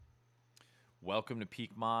Welcome to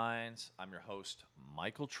Peak Minds. I'm your host,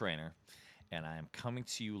 Michael Trainer, and I am coming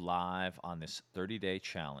to you live on this 30-day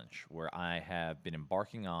challenge where I have been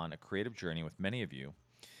embarking on a creative journey with many of you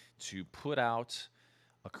to put out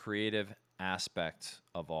a creative aspect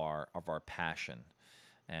of our passion.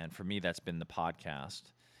 And for me, that's been the podcast.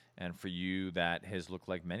 And for you, that has looked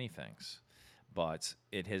like many things. But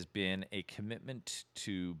it has been a commitment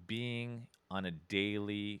to being on a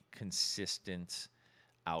daily, consistent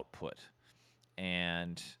output.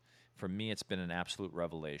 And for me, it's been an absolute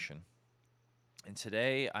revelation. And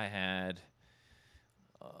today I had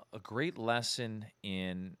a great lesson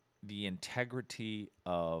in the integrity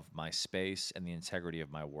of my space and the integrity of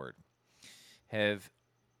my word. Have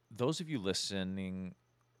those of you listening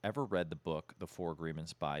ever read the book, The Four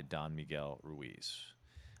Agreements by Don Miguel Ruiz?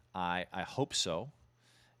 I hope so.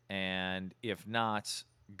 And if not,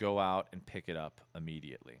 go out and pick it up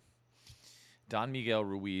immediately. Don Miguel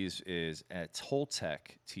Ruiz is a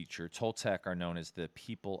Toltec teacher. Toltec are known as the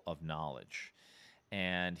people of knowledge.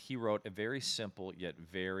 And he wrote a very simple yet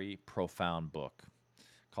very profound book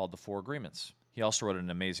called The Four Agreements. He also wrote an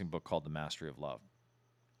amazing book called The Mastery of Love.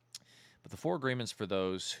 But the Four Agreements, for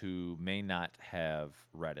those who may not have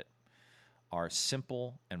read it, are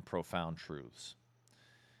simple and profound truths.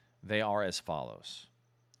 They are as follows.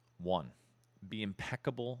 One, be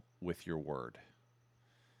impeccable with your word.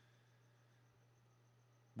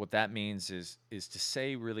 What that means is to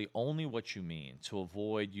say really only what you mean, to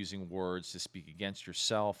avoid using words to speak against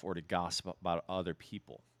yourself or to gossip about other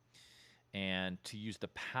people, and to use the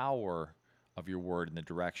power of your word in the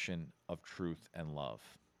direction of truth and love.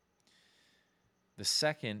 The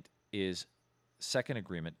second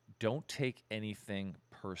agreement, don't take anything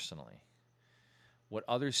personally. What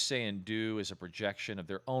others say and do is a projection of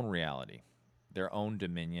their own reality, their own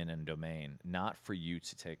dominion and domain, not for you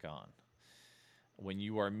to take on. When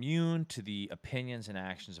you are immune to the opinions and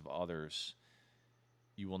actions of others,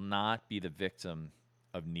 you will not be the victim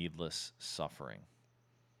of needless suffering.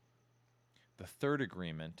 The third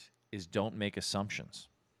agreement is don't make assumptions.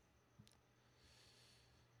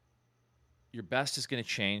 Your best is going to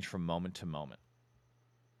change from moment to moment.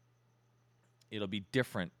 It'll be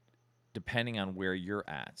different depending on where you're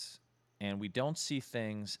at. And we don't see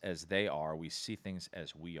things as they are, we see things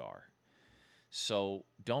as we are. So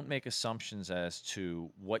don't make assumptions as to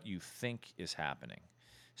what you think is happening.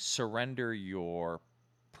 Surrender your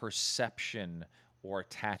perception or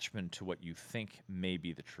attachment to what you think may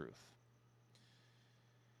be the truth.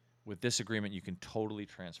 With this agreement, you can totally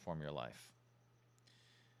transform your life.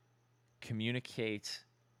 Communicate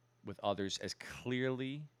with others as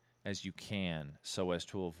clearly as you can so as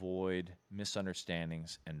to avoid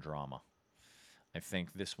misunderstandings and drama. I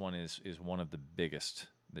think this one is one of the biggest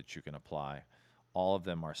that you can apply. All of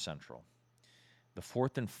them are central. The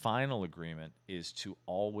fourth and final agreement is to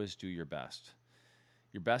always do your best.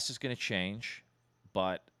 Your best is going to change,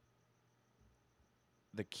 but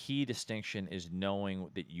the key distinction is knowing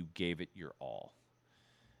that you gave it your all.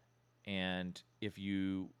 And if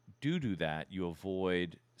you do that, you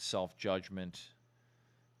avoid self-judgment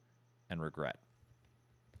and regret.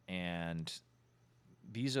 And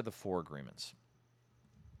these are the four agreements.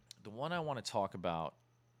 The one I want to talk about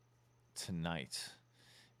tonight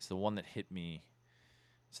is the one that hit me.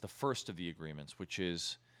 It's the first of the agreements, which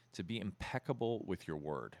is to be impeccable with your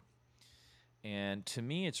word. And to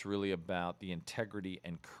me, it's really about the integrity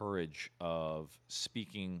and courage of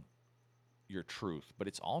speaking your truth, but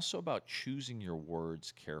it's also about choosing your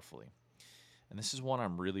words carefully. And this is one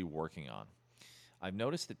I'm really working on. I've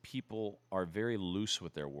noticed that people are very loose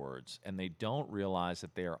with their words, and they don't realize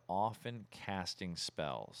that they are often casting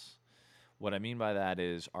spells. What I mean by that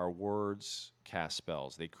is our words cast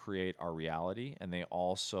spells. They create our reality, and they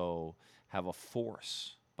also have a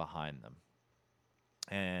force behind them.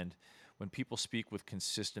 And when people speak with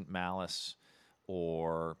consistent malice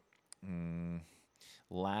or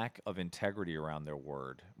lack of integrity around their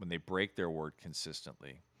word, when they break their word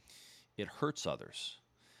consistently, it hurts others.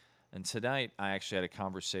 And tonight, I actually had a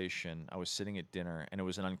conversation. I was sitting at dinner, and it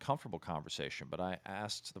was an uncomfortable conversation, but I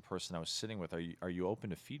asked the person I was sitting with, are you open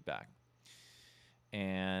to feedback?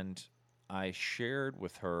 And I shared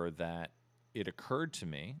with her that it occurred to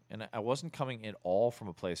me, and I wasn't coming at all from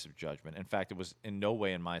a place of judgment. In fact, it was in no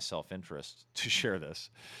way in my self-interest to share this.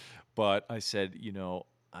 But I said,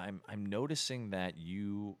 I'm noticing that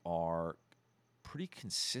you are pretty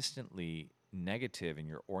consistently negative in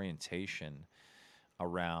your orientation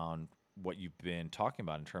around what you've been talking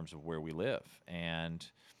about in terms of where we live, and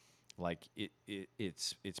like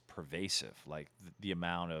it's pervasive. Like the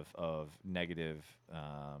amount of negative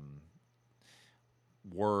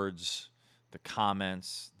words the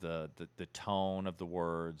comments, the tone of the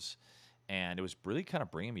words, and it was really kind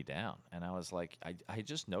of bringing me down. And I was like, I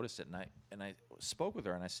just noticed it, and I spoke with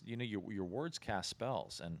her, and I said, your words cast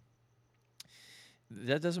spells, and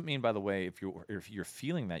that doesn't mean, by the way, if you're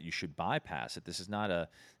feeling that, you should bypass it. This is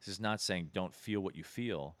not saying don't feel what you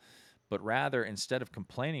feel, but rather, instead of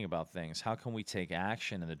complaining about things, how can we take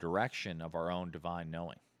action in the direction of our own divine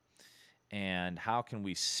knowing? And how can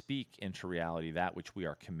we speak into reality that which we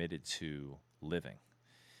are committed to living,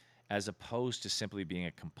 as opposed to simply being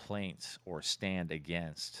a complaint or stand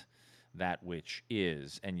against that which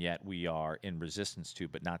is, and yet we are in resistance to,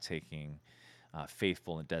 but not taking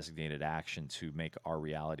faithful and designated action to make our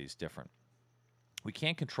realities different. We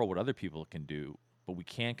can't control what other people can do, but we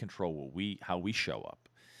can control how we show up.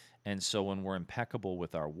 And so when we're impeccable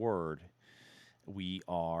with our word, we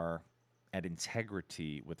are at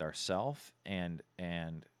integrity with ourself, and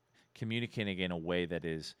communicating in a way that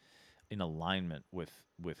is in alignment with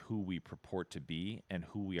who we purport to be and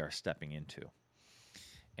who we are stepping into.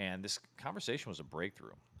 And this conversation was a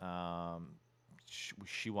breakthrough.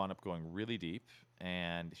 She wound up going really deep,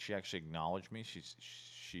 and she actually acknowledged me.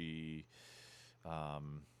 She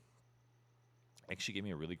um, actually gave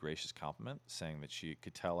me a really gracious compliment, saying that she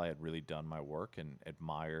could tell I had really done my work and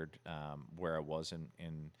admired where I was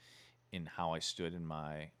in how I stood in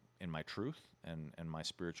my truth and my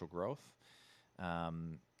spiritual growth.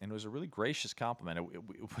 And it was a really gracious compliment.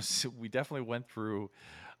 It was we definitely went through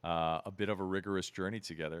a bit of a rigorous journey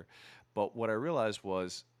together. But what I realized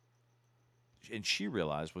was, and she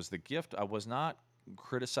realized, was the gift. I was not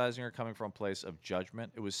criticizing her coming from a place of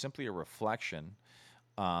judgment. It was simply a reflection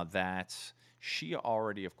that she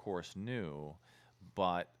already, of course, knew.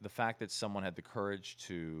 But the fact that someone had the courage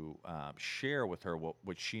to share with her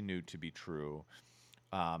what she knew to be true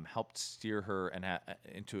helped steer her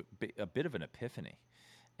into a bit of an epiphany.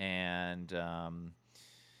 And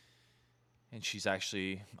and she's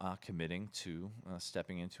actually committing to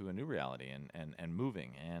stepping into a new reality and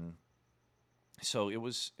moving. And so it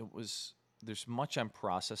was there's much I'm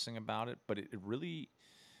processing about it, but it really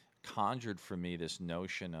conjured for me this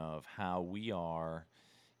notion of how we are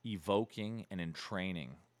evoking and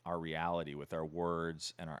entraining our reality with our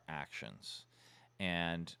words and our actions.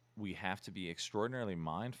 And we have to be extraordinarily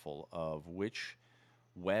mindful of which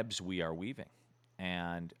webs we are weaving.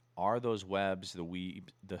 And are those webs that we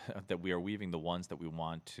are weaving the ones that we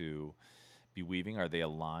want to be weaving? Are they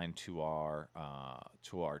aligned to our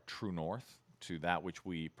true north, to that which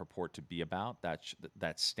we purport to be about,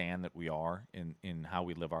 that stand that we are in how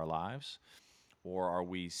we live our lives? Or are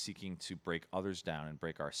we seeking to break others down and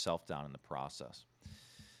break ourselves down in the process?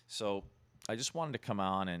 So I just wanted to come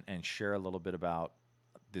on and share a little bit about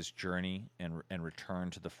this journey and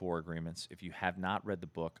return to the four agreements. If you have not read the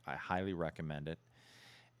book, I highly recommend it.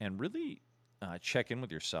 And really check in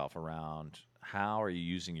with yourself around, how are you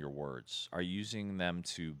using your words? Are you using them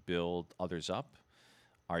to build others up?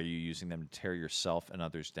 Are you using them to tear yourself and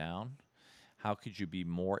others down? How could you be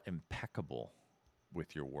more impeccable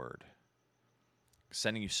with your word?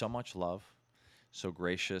 Sending you so much love, so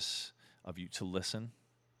gracious of you to listen.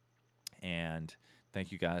 And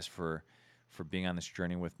thank you guys for being on this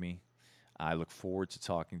journey with me. I look forward to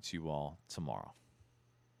talking to you all tomorrow.